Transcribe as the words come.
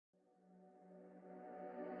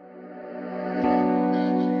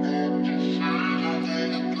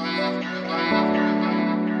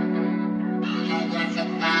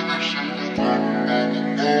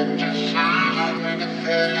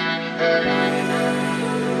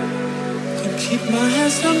keep my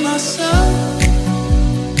hands to myself.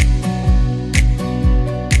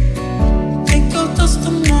 Take your dust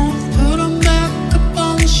them off, put them back up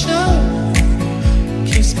on the shelf.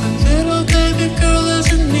 Kiss my little baby girl is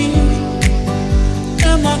in need.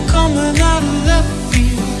 Am I coming out of left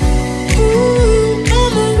field? Ooh,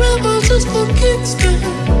 I'm a rebel just for kicks now.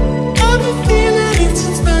 I've been feeling it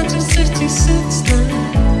since 1966 now.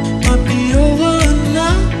 Might be over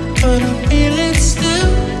now, but I feel it still.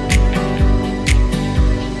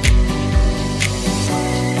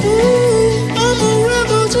 Ooh, I'm a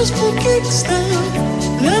rebel just for kicks now.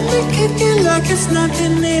 Let me kick it like it's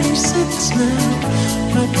 1986 now.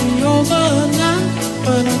 Might be over now,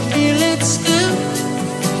 but I feel it still.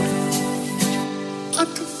 I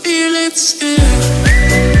can feel it still.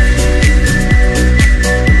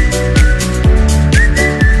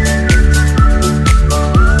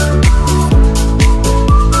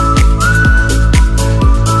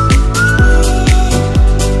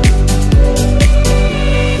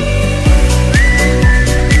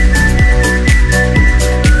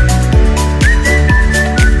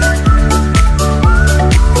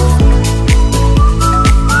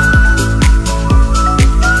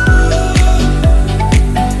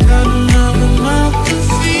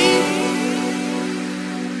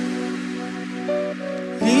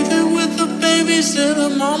 Said her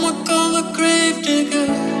mama called the grave digger,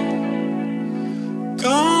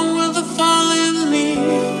 gone with the falling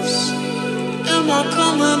leaves. Am I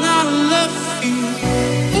coming out of left field?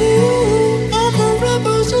 Ooh, I'm a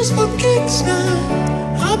rebel just for kicks now.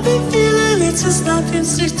 I've been feeling it since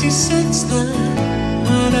 1966 now.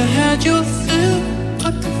 Might have had your fill, I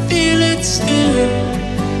can feel it still.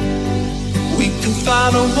 We can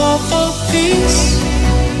fight a war for peace.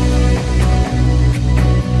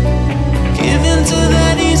 Give into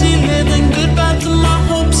that